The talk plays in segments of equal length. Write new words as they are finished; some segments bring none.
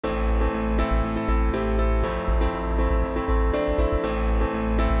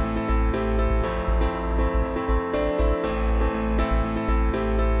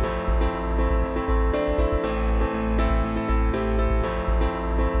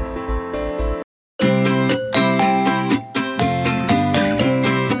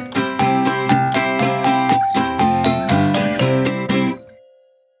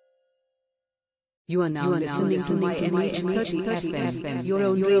You are now listening to my MH30 FM, your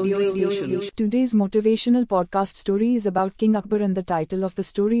own radio station. Today's motivational podcast story is about King Akbar, and the title of the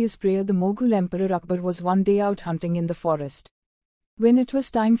story is Prayer. The Mughal Emperor Akbar was one day out hunting in the forest. When it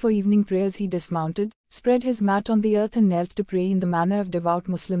was time for evening prayers, he dismounted, spread his mat on the earth and knelt to pray in the manner of devout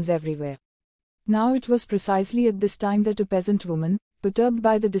Muslims everywhere. Now it was precisely at this time that a peasant woman, perturbed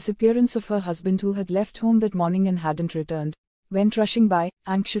by the disappearance of her husband who had left home that morning and hadn't returned, went rushing by,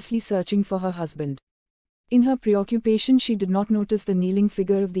 anxiously searching for her husband. In her preoccupation she did not notice the kneeling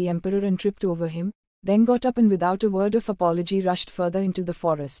figure of the emperor and tripped over him, then got up and without a word of apology rushed further into the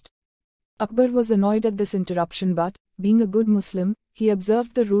forest. Akbar was annoyed at this interruption, but, being a good Muslim, he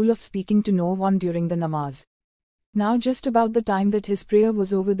observed the rule of speaking to no one during the namaz. Now just about the time that his prayer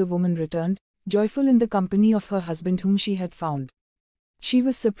was over, the woman returned, joyful in the company of her husband whom she had found. She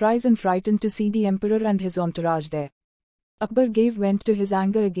was surprised and frightened to see the emperor and his entourage there. Akbar gave vent to his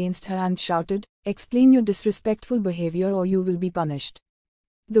anger against her and shouted, "Explain your disrespectful behavior or you will be punished."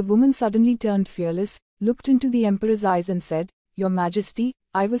 The woman suddenly turned fearless, looked into the emperor's eyes and said, "Your Majesty,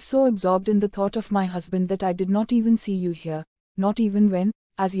 I was so absorbed in the thought of my husband that I did not even see you here, not even when,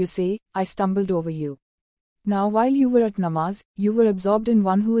 as you say, I stumbled over you. Now while you were at namaz, you were absorbed in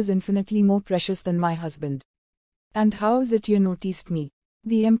one who is infinitely more precious than my husband. And how is it you noticed me?"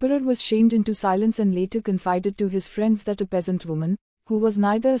 The emperor was shamed into silence and later confided to his friends that a peasant woman, who was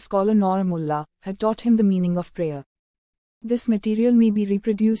neither a scholar nor a mullah, had taught him the meaning of prayer. This material may be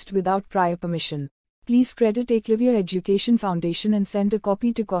reproduced without prior permission. Please credit Eklavya Education Foundation and send a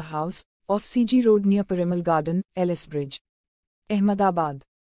copy to Kaur House, off CG Road near Parimal Garden, Ellis Bridge, Ahmedabad.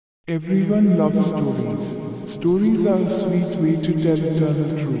 Everyone loves stories. Stories are a sweet way to tell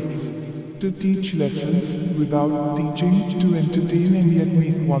eternal truths, to teach lessons without teaching, to entertain and yet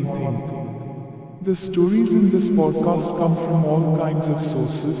make one thing. The stories in this podcast come from all kinds of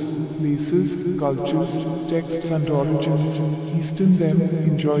sources, places, cultures, texts and origins. Listen them,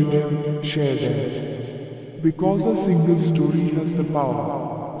 enjoy them, share them. Because a single story has the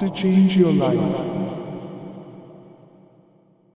power to change your life.